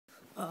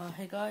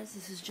Hey guys,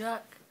 this is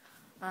Jack,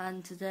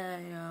 and today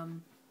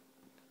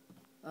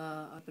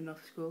I've been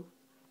off school.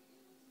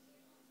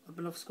 I've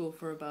been off school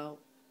for about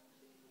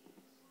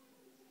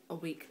a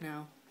week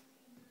now.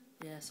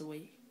 Yeah, it's a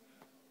week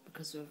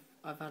because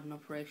I've had an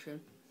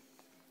operation.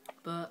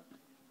 But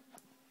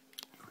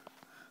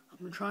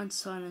I've been trying to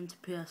sign into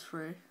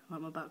PS3,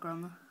 like my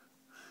background there.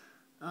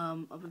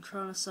 I've been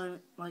trying to sign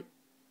like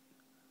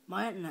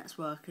my internet's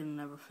working and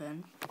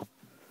everything.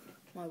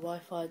 My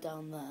Wi-Fi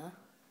down there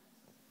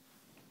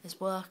is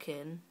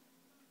working,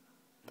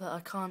 but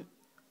I can't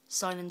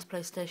sign into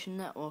PlayStation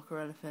Network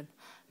or anything.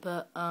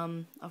 But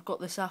I've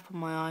got this app on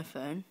my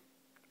iPhone,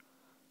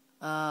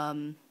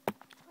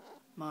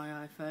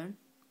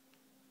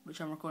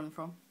 which I'm recording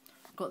from.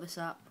 I've got this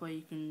app where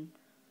you can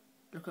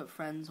look at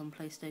friends on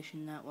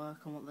PlayStation Network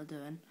and what they're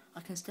doing.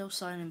 I can still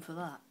sign in for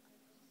that.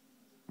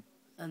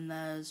 And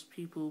there's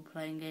people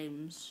playing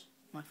games,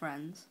 my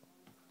friends,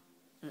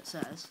 and it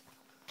says,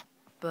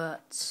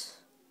 but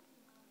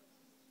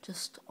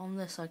just on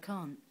this I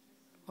can't.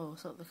 Oh,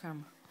 what's up with the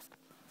camera?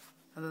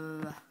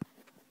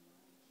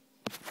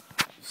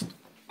 Just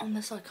on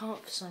this I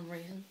can't for some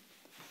reason.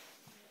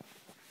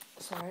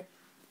 Sorry.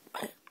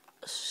 Let's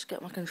just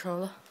get my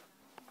controller.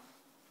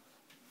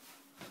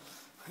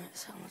 Right,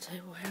 it's on the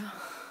table here.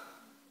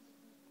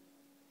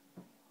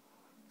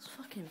 It's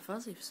fucking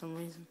fuzzy for some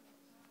reason.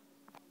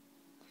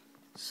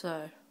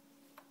 So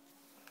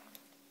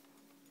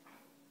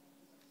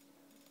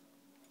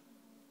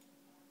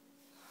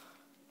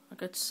I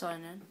go to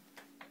sign in.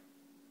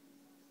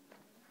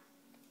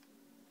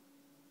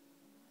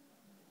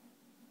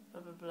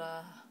 Blah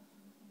blah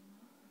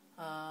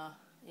blah.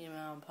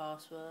 Email and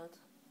password.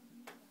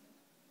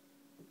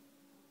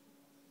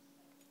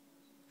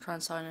 Try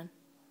and sign in.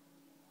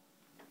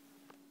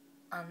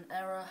 An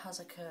error has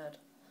occurred.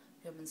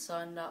 You have been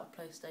signed out of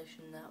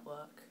PlayStation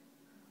Network.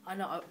 I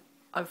know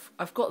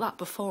I've got that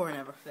before and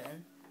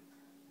everything,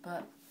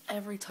 but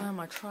every time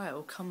I try it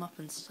will come up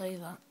and say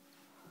that.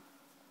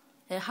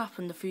 It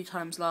happened a few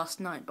times last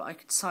night, but I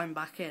could sign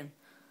back in.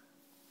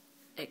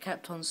 It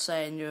kept on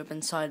saying you have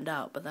been signed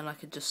out, but then I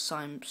could just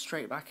sign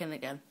straight back in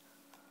again.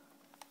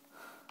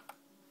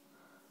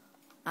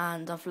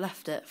 And I've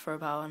left it for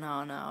about an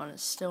hour now, and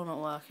it's still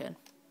not working.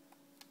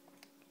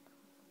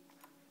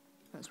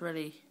 That's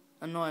really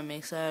annoying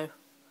me. So,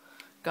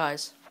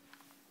 guys,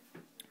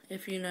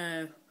 if you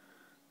know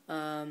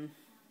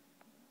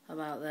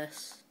about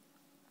this,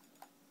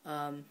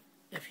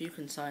 if you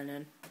can sign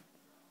in,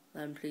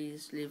 then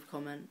please leave a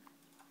comment.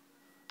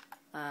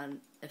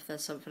 And if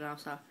there's something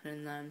else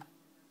happening, then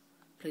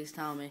please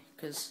tell me,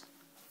 because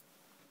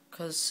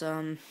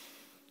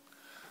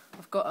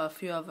I've got a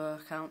few other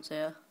accounts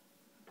here.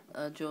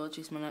 George,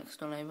 he's my next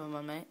door neighbour,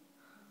 my mate.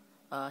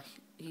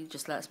 He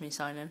just lets me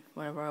sign in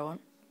whenever I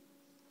want.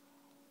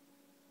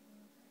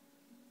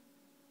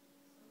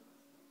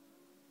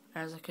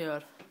 As I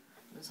could.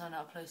 Been signed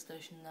out of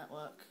PlayStation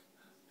Network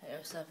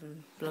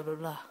 807 blah blah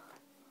blah.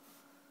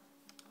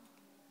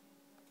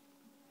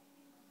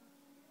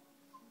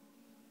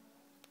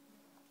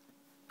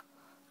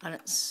 And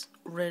it's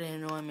really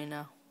annoying me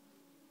now.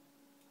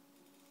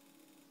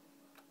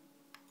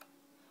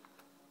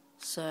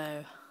 So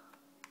I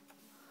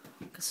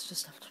guess I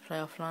just have to play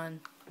offline.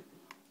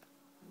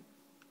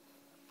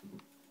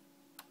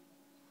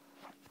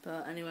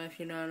 But anyway,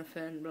 if you know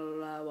anything, blah blah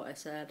blah, what I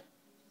said,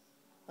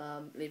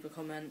 leave a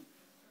comment.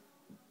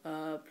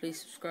 Please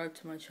subscribe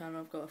to my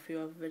channel. I've got a few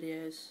other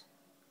videos,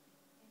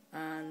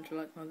 and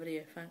like my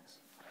video. Thanks.